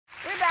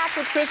back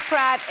with Chris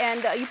Pratt,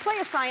 and you play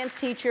a science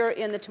teacher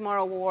in the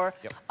Tomorrow War.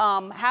 Yep.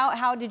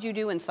 How did you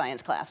do in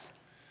science class?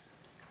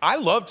 I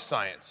loved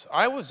science.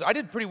 I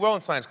did pretty well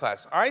in science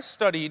class. I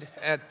studied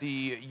at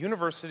the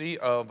University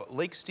of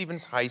Lake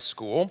Stevens High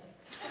School,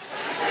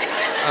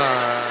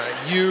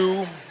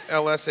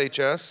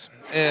 ULSHS,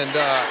 and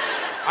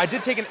I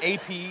did take an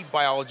AP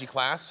biology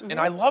class, and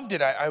I loved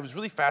it. I was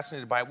really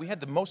fascinated by it. We had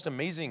the most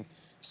amazing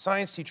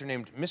science teacher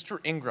named Mr.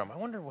 Ingram. I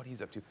wonder what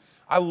he's up to.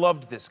 I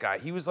loved this guy.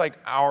 He was like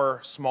our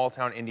small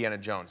town Indiana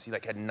Jones. He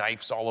like had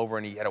knives all over,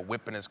 and he had a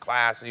whip in his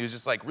class, and he was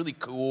just like really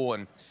cool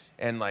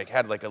and like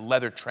had like a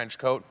leather trench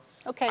coat.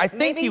 Okay, I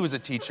think he was a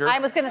teacher. I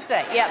was gonna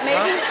say, yeah,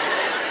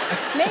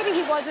 maybe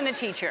he wasn't a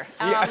teacher.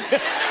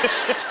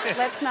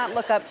 Let's not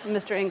look up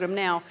Mr. Ingram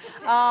now.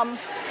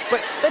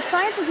 But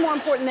science is more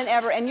important than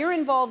ever, and you're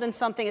involved in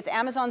something. It's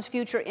Amazon's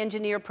Future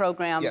Engineer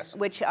program, yes,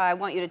 which I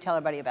want you to tell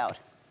everybody about.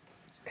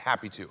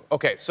 Happy to.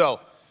 Okay, so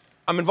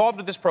I'm involved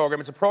with this program.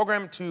 It's a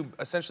program to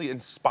essentially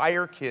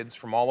inspire kids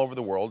from all over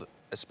the world,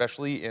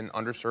 especially in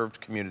underserved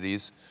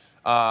communities,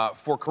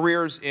 for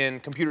careers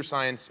in computer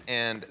science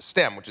and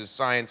STEM, which is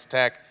science,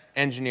 tech,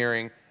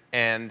 engineering,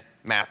 and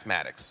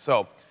mathematics.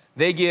 So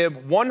they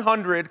give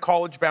 100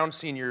 college-bound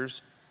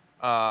seniors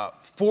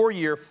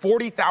 4-year,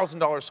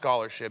 $40,000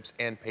 scholarships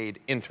and paid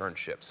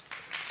internships.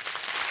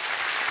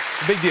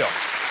 It's a big deal.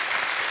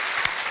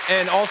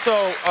 And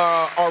also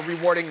are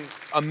rewarding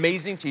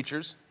amazing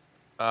teachers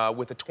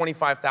with a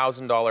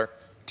 $25,000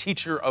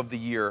 Teacher of the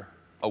Year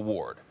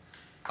award.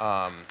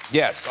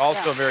 Yes,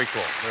 also very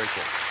cool, very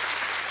cool.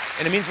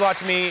 And it means a lot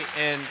to me,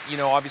 and you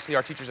know, obviously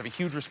our teachers have a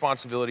huge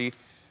responsibility.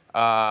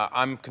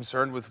 I'm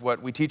concerned with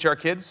what we teach our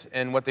kids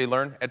and what they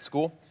learn at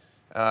school.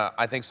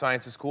 I think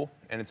science is cool,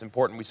 and it's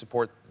important we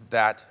support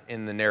that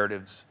in the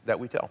narratives that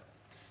we tell.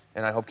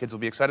 And I hope kids will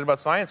be excited about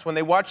science when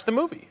they watch the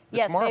movie,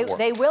 Yes,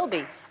 they will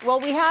be. Well,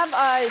 we have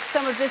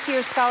some of this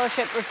year's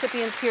scholarship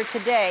recipients here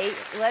today.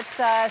 Let's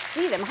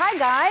see them. Hi,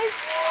 guys.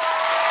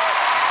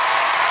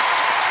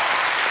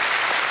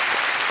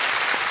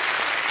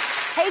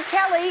 Hey,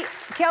 Kelly.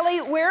 Kelly,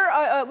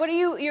 what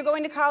are you're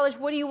going to college.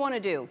 What do you want to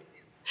do?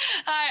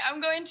 Hi,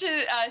 I'm going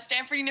to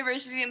Stanford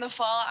University in the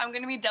fall. I'm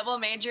going to be double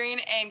majoring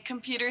in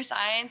computer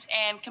science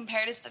and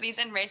comparative studies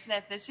in race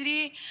and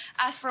ethnicity.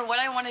 As for what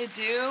I want to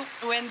do,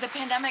 when the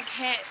pandemic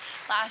hit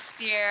last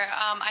year,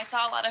 I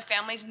saw a lot of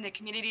families in the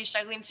community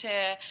struggling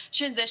to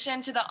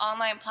transition to the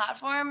online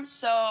platform.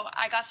 So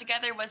I got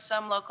together with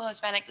some local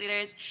Hispanic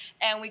leaders,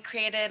 and we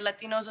created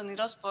Latinos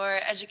Unidos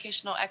por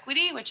Educational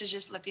Equity, which is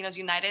just Latinos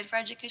United for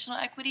Educational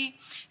Equity.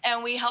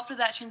 And we helped with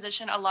that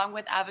transition along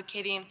with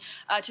advocating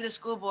to the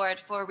school board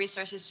for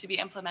resources to be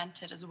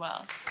implemented as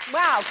well.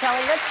 Wow,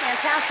 Kelly, that's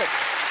fantastic.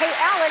 Hey,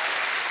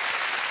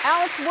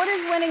 Alex, what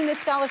does winning this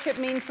scholarship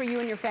mean for you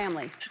and your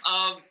family?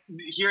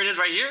 Here it is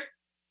right here.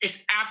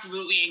 It's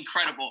absolutely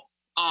incredible.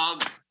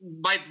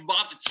 My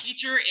mom's a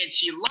teacher and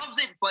she loves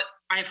it, but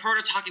I've heard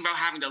her talking about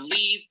having to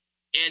leave,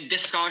 and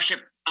this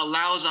scholarship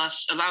allows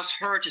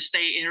her to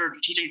stay in her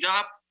teaching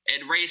job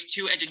and raise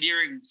 2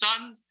 engineering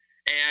sons,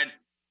 and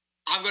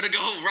I'm gonna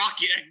go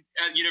rock it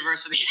at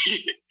university.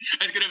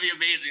 It's gonna be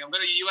amazing. I'm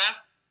going to UF.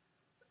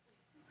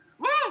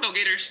 Woo, go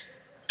Gators.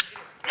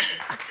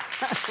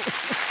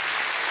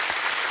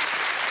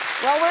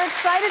 Well, we're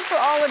excited for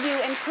all of you,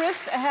 and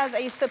Chris has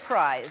a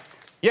surprise.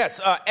 Yes,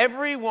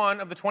 every one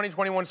of the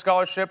 2021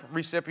 scholarship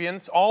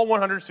recipients, all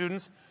 100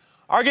 students,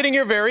 are getting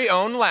your very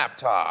own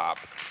laptop.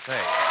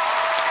 Thanks.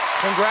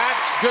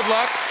 Congrats, good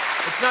luck.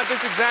 It's not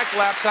this exact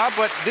laptop,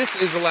 but this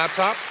is a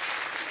laptop,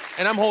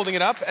 and I'm holding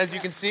it up, as you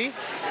can see.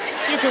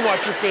 You can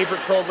watch your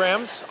favorite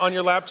programs on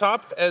your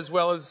laptop, as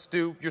well as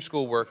do your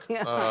schoolwork.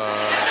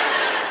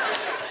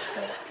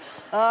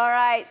 All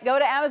right, go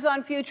to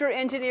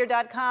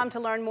AmazonFutureEngineer.com to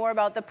learn more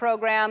about the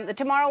program. The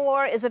Tomorrow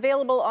War is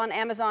available on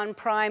Amazon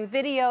Prime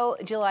Video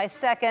July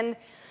 2nd.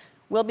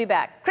 We'll be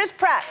back. Chris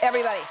Pratt,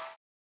 everybody.